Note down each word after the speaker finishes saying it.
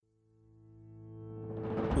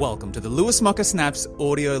Welcome to the Lewis Mocker Snaps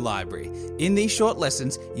audio library. In these short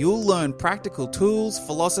lessons, you'll learn practical tools,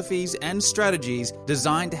 philosophies, and strategies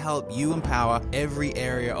designed to help you empower every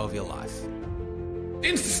area of your life.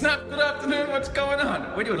 Insta-snap, good afternoon, what's going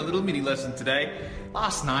on? We're doing a little mini lesson today.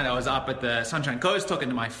 Last night I was up at the Sunshine Coast talking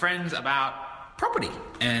to my friends about property.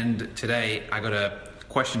 And today I got a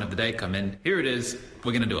question of the day come in. Here it is,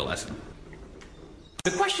 we're going to do a lesson. The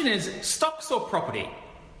question is, stocks or property?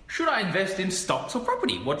 Should I invest in stocks or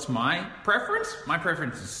property? What's my preference? My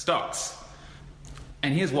preference is stocks.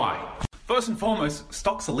 And here's why. First and foremost,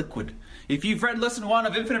 stocks are liquid. If you've read lesson 1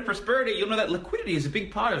 of Infinite Prosperity, you'll know that liquidity is a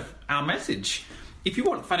big part of our message. If you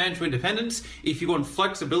want financial independence, if you want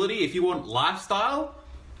flexibility, if you want lifestyle,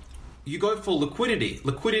 you go for liquidity.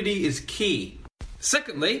 Liquidity is key.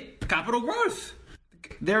 Secondly, capital growth.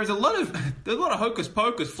 There's a lot of hocus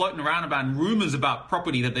pocus floating around about rumors about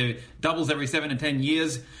property that they doubles every 7 to 10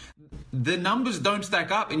 years. The numbers don't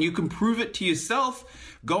stack up, and you can prove it to yourself.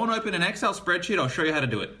 Go and open an Excel spreadsheet. I'll show you how to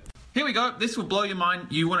do it. Here we go. This will blow your mind.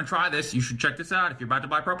 You want to try this, you should check this out. If you're about to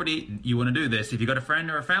buy property, you want to do this. If you've got a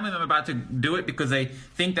friend or a family member about to do it because they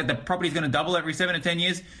think that the property is going to double every 7 to 10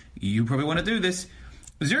 years, you probably want to do this.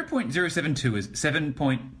 0.072 is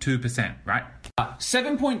 7.2%, right?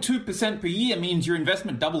 7.2% per year means your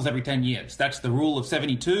investment doubles every 10 years. That's the rule of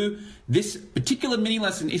 72. This particular mini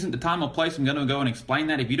lesson isn't the time or place I'm going to go and explain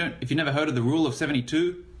that. If you never heard of the rule of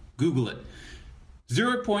 72, Google it.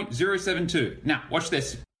 0.072. Now, watch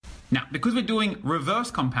this. Now, because we're doing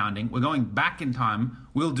reverse compounding, we're going back in time,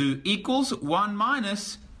 we'll do equals 1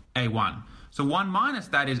 minus A1. So 1 minus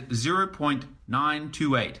that is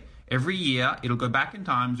 0.928. Every year, it'll go back in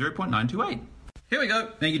time, 0.928. Here we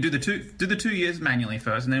go. Now you do the 2 years manually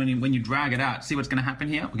first, and then when you drag it out, see what's going to happen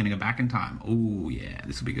here? We're going to go back in time. Oh yeah,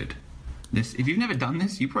 this will be good. If you've never done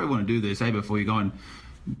this, you probably want to do this, before you go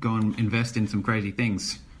and invest in some crazy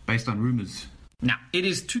things based on rumors. Now, it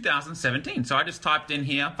is 2017, so I just typed in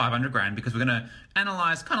here 500 grand because we're going to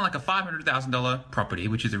analyze kind of like a $500,000 property,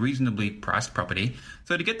 which is a reasonably priced property.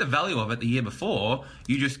 So to get the value of it the year before,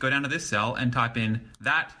 you just go down to this cell and type in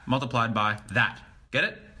that multiplied by that. Get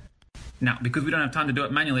it? Now, because we don't have time to do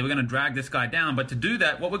it manually, we're going to drag this guy down. But to do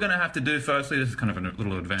that, what we're going to have to do firstly, this is kind of a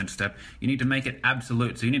little advanced step, you need to make it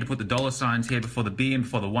absolute. So you need to put the dollar signs here before the B and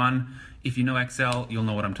before the 1. If you know Excel, you'll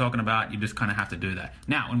know what I'm talking about. You just kind of have to do that.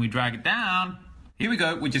 Now, when we drag it down, here we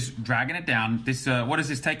go. We're just dragging it down. This, what has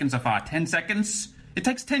this taken so far? 10 seconds? It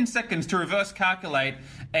takes 10 seconds to reverse calculate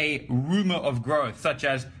a rumor of growth, such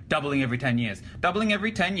as doubling every 10 years. Doubling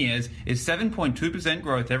every 10 years is 7.2%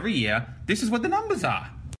 growth every year. This is what the numbers are.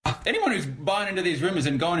 Anyone who's buying into these rumors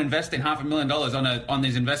and going and investing $500,000 on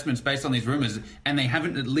these investments based on these rumors, and they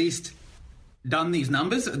haven't at least done these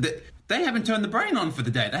numbers, they haven't turned the brain on for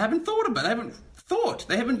the day. They haven't thought about it.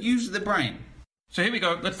 They haven't used the brain. So here we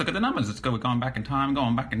go. Let's look at the numbers. Let's go. We're going back in time, They're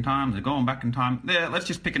going back in time. There, let's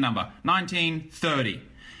just pick a number. 1930.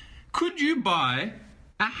 Could you buy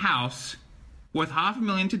a house worth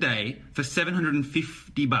 $500,000 today for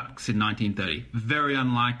 $750 in 1930? Very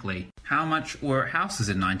unlikely. How much were houses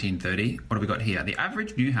in 1930? What have we got here? The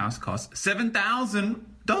average new house costs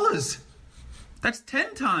 $7,000. That's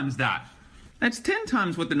 10 times that. That's 10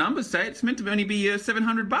 times what the numbers say. It's meant to only be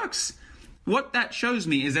 $700. What that shows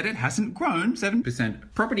me is that it hasn't grown 7%.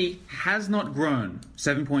 Property has not grown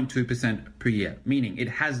 7.2% per year, meaning it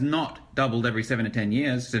has not doubled every 7 to 10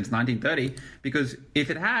 years since 1930, because if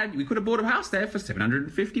it had, we could have bought a house there for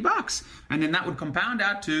 $750, and then that would compound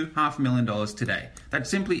out to $500,000 today. That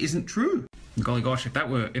simply isn't true. Golly gosh, if that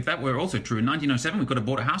were also true, in 1907 we could have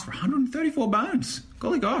bought a house for 134 bones.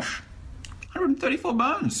 Golly gosh, 134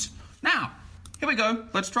 bones. Now, here we go.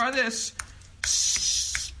 Let's try this.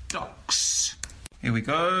 Stocks. Here we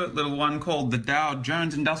go, little one called the Dow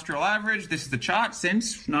Jones Industrial Average. This is the chart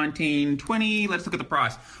since 1920. Let's look at the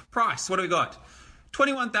price. Price, what do we got?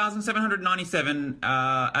 21,797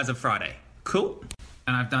 as of Friday. Cool.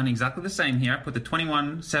 And I've done exactly the same here. I put the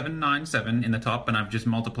 21,797 in the top, and I've just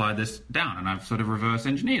multiplied this down, and I've sort of reverse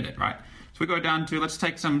engineered it, right? So we go down to, let's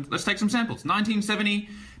take some samples. 1970,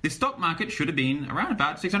 the stock market should have been around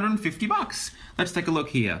about $650. Let's take a look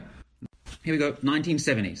here. Here we go,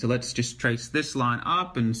 1970. So let's just trace this line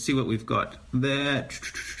up and see what we've got there.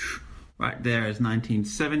 Right there is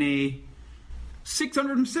 1970.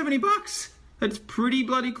 $670. That's pretty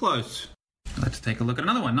bloody close. Let's take a look at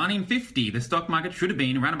another one. 1950. The stock market should have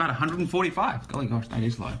been around about 145. Golly gosh, that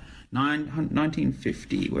is low.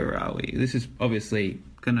 1950, where are we? This is obviously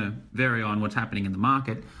going to vary on what's happening in the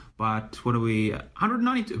market. But what are we?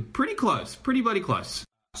 192. Pretty close. Pretty bloody close.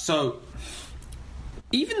 So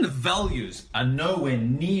even the values are nowhere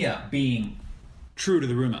near being true to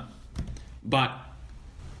the rumor. But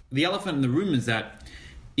the elephant in the room is that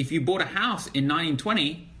if you bought a house in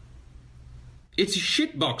 1920, it's a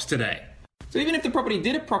shitbox today. So even if the property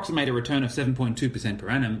did approximate a return of 7.2% per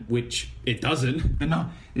annum, which it doesn't,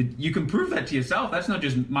 you can prove that to yourself. That's not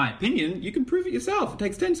just my opinion. You can prove it yourself. It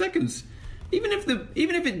takes 10 seconds. Even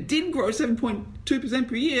if it did grow 7.2%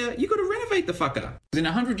 per year, you got to renovate the fucker. In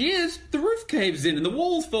 100 years, the roof caves in and the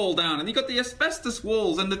walls fall down, and you got the asbestos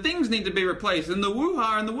walls, and the things need to be replaced, and the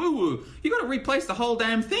woo-ha and the woo-woo. You got to replace the whole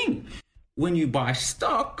damn thing. When you buy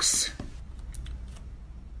stocks,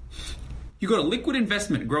 you got a liquid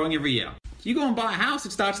investment growing every year. You go and buy a house,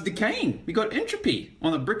 it starts decaying. You got entropy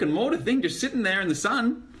on the brick and mortar thing just sitting there in the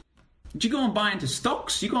sun. You go and buy into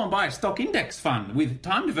stocks, you go and buy a stock index fund with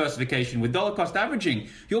time diversification, with dollar cost averaging.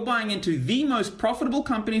 You're buying into the most profitable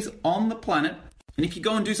companies on the planet. And if you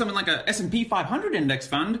go and do something like a S&P 500 index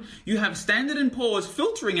fund, you have Standard & Poor's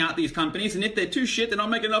filtering out these companies, and if they're too shit, they're not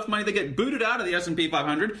making enough money, they get booted out of the S&P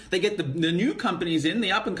 500. They get the new companies in,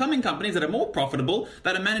 the up-and-coming companies that are more profitable,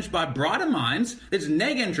 that are managed by brighter minds. There's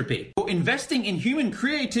neg entropy. You're investing in human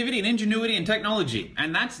creativity and ingenuity and technology,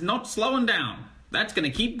 and that's not slowing down. That's going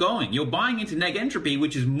to keep going. You're buying into neg entropy,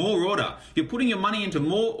 which is more order. You're putting your money into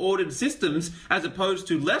more ordered systems as opposed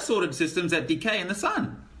to less ordered systems that decay in the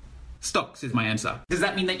sun. Stocks is my answer. Does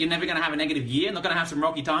that mean that you're never going to have a negative year, not going to have some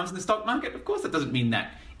rocky times in the stock market? Of course that doesn't mean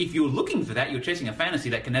that. If you're looking for that, you're chasing a fantasy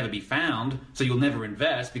that can never be found, so you'll never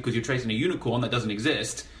invest because you're chasing a unicorn that doesn't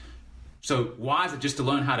exist. So why is it just to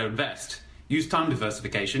learn how to invest? Use time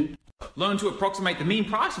diversification. Learn to approximate the mean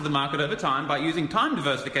price of the market over time by using time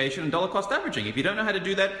diversification and dollar cost averaging. If you don't know how to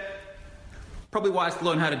do that, probably wise to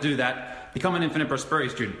learn how to do that. Become an infinite prosperity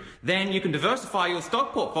student. Then you can diversify your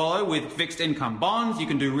stock portfolio with fixed income bonds. You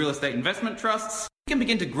can do real estate investment trusts. You can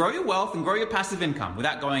begin to grow your wealth and grow your passive income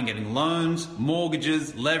without going and getting loans,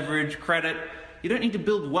 mortgages, leverage, credit. You don't need to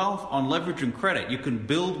build wealth on leverage and credit. You can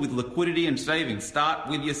build with liquidity and savings. Start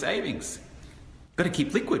with your savings. You've got to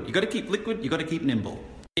keep liquid. You've got to keep liquid. You've got to keep nimble.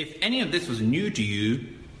 If any of this was new to you,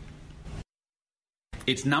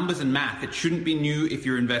 it's numbers and math. It shouldn't be new if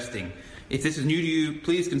you're investing. If this is new to you,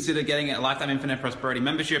 please consider getting a Lifetime Infinite Prosperity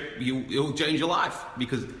membership. It'll change your life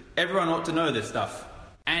because everyone ought to know this stuff.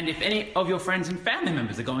 And if any of your friends and family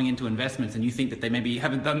members are going into investments and you think that they maybe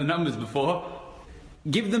haven't done the numbers before,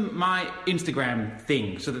 give them my Instagram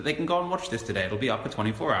thing so that they can go and watch this today. It'll be up for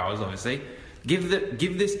 24 hours, obviously. Give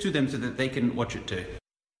this to them so that they can watch it too.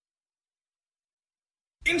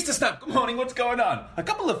 InstaSnap, good morning, what's going on? A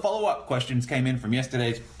couple of follow-up questions came in from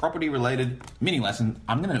yesterday's property-related mini lesson.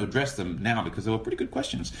 I'm going to address them now because they were pretty good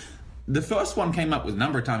questions. The first one came up with a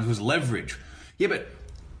number of times was leverage. Yeah, but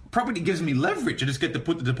property gives me leverage. I just get to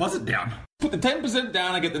put the deposit down. Put the 10%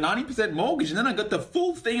 down, I get the 90% mortgage, and then I got the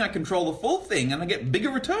full thing, I control the full thing, and I get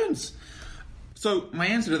bigger returns. So my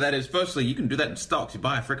answer to that is, firstly, you can do that in stocks. You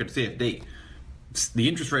buy a frickin' CFD. The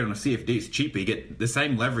interest rate on a CFD is cheaper. You get the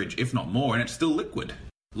same leverage, if not more, and it's still liquid.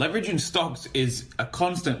 Leverage in stocks is a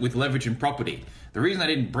constant with leverage in property. The reason I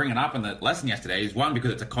didn't bring it up in the lesson yesterday is, one,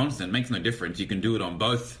 because it's a constant, it makes no difference. You can do it on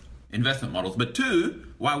both investment models. But two,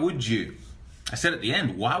 why would you? I said at the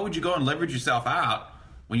end, why would you go and leverage yourself out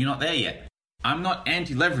when you're not there yet? I'm not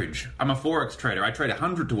anti-leverage. I'm a Forex trader. I trade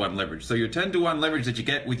 100 to 1 leverage. So your 10 to 1 leverage that you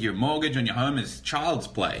get with your mortgage on your home is child's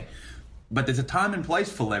play. But there's a time and place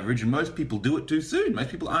for leverage, and most people do it too soon.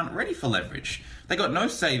 Most people aren't ready for leverage. They got no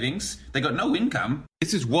savings. They got no income.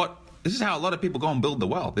 This is how a lot of people go and build the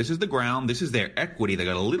wealth. This is the ground. This is their equity. They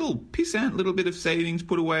got a little pissant, little bit of savings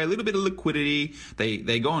put away, a little bit of liquidity.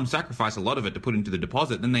 They go and sacrifice a lot of it to put into the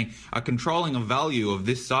deposit. Then they are controlling a value of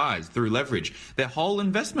this size through leverage. Their whole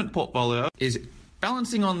investment portfolio is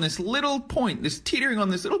balancing on this little point, this teetering on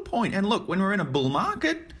this little point. And look, when we're in a bull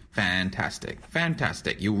market, fantastic.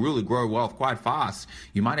 You'll really grow wealth quite fast.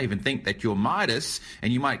 You might even think that you're Midas,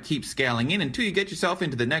 and you might keep scaling in until you get yourself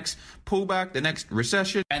into the next pullback, the next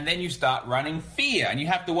recession, and then you start running fear, and you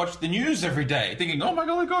have to watch the news every day, thinking, oh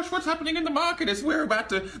my gosh, what's happening in the market?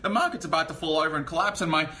 The market's about to fall over and collapse,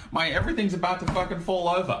 and my everything's about to fucking fall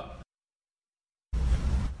over.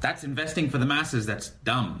 That's investing for the masses. That's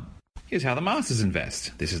dumb. Here's how the masses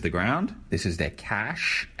invest. This is the ground. This is their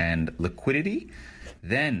cash and liquidity.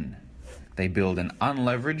 Then they build an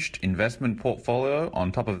unleveraged investment portfolio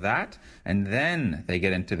on top of that, and then they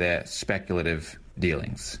get into their speculative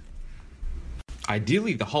dealings.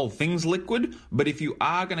 Ideally, the whole thing's liquid, but if you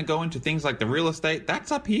are going to go into things like the real estate,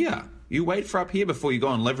 that's up here. You wait for up here before you go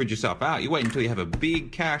and leverage yourself out. You wait until you have a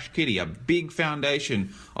big cash kitty, a big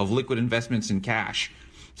foundation of liquid investments in cash.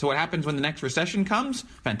 So what happens when the next recession comes?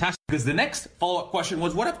 Fantastic. Because the next follow-up question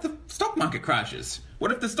was, what if the stock market crashes? What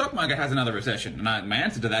if the stock market has another recession? And my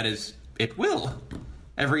answer to that is, it will.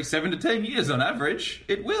 Every 7 to 10 years on average,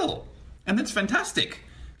 it will. And that's fantastic.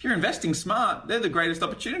 If you're investing smart, they're the greatest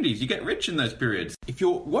opportunities. You get rich in those periods. If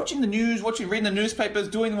you're watching the news, reading the newspapers,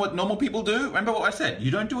 doing what normal people do, remember what I said. You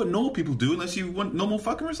don't do what normal people do unless you want normal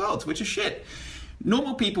fucking results, which is shit.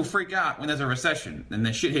 Normal people freak out when there's a recession and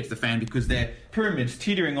their shit hits the fan because their pyramid's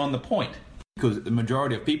teetering on the point. Because the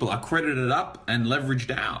majority of people are credited up and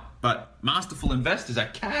leveraged out. But masterful investors are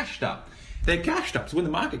cashed up. They're cashed up. So when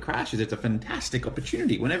the market crashes, it's a fantastic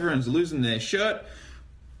opportunity. When everyone's losing their shirt,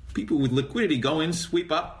 people with liquidity go in,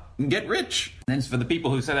 sweep up, and get rich. And then for the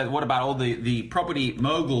people who say that, what about all the property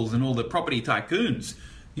moguls and all the property tycoons?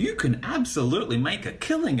 You can absolutely make a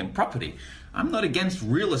killing in property. I'm not against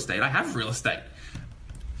real estate. I have real estate.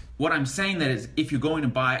 What I'm saying that is, if you're going to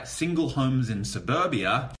buy single homes in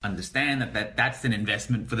suburbia, understand that that's an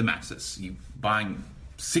investment for the masses. You buying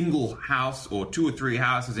single house or 2 or 3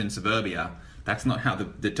 houses in suburbia, that's not how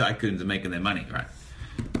the tycoons are making their money, right?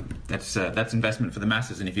 That's investment for the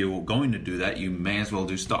masses. And if you're going to do that, you may as well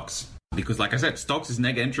do stocks. Because like I said, stocks is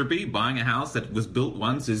neg entropy. Buying a house that was built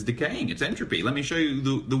once is decaying. It's entropy. Let me show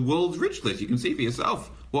you the world's rich list. You can see for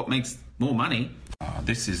yourself what makes more money.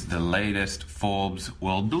 This is the latest Forbes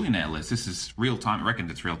World Billionaire list. This is real time. I reckon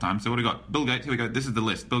it's real time. So what do we got? Bill Gates. Here we go. This is the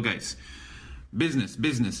list. Bill Gates. Business.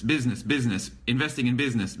 Investing in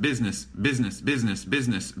business. Business.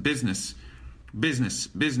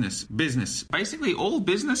 Basically all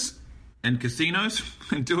business and casinos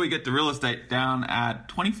until we get to real estate down at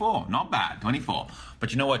 24. Not bad, 24.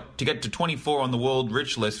 But you know what? To get to 24 on the world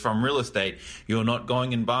rich list from real estate, you're not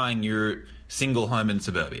going and buying your single home in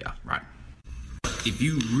suburbia, right? If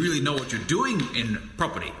you really know what you're doing in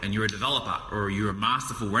property and you're a developer or you're a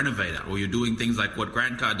masterful renovator or you're doing things like what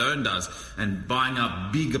Grant Cardone does and buying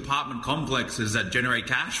up big apartment complexes that generate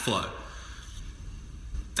cash flow,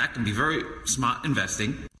 that can be very smart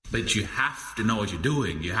investing, but you have to know what you're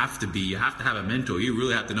doing. You have to have a mentor. You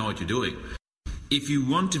really have to know what you're doing. If you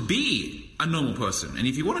want to be a normal person and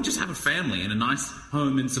if you want to just have a family and a nice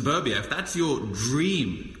home in suburbia, if that's your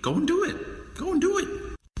dream, go and do it. Go and do it.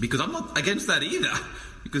 Because I'm not against that either.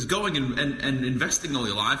 Because going and investing all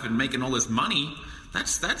your life and making all this money,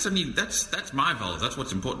 that's my values. That's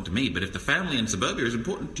what's important to me. But if the family in suburbia is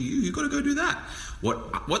important to you, you've got to go do that.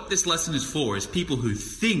 What this lesson is for is people who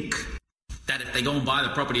think that if they go and buy the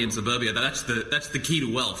property in suburbia, that's the key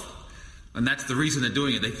to wealth. And that's the reason they're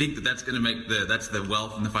doing it. They think that that's going to make that's the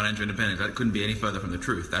wealth and the financial independence. That couldn't be any further from the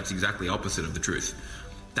truth. That's exactly opposite of the truth.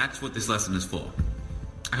 That's what this lesson is for.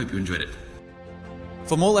 I hope you enjoyed it.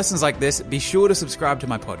 For more lessons like this, be sure to subscribe to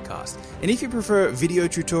my podcast. And if you prefer video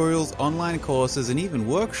tutorials, online courses, and even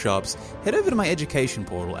workshops, head over to my education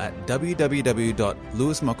portal at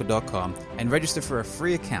www.lewismocker.com and register for a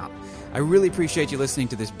free account. I really appreciate you listening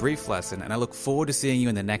to this brief lesson, and I look forward to seeing you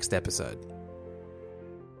in the next episode.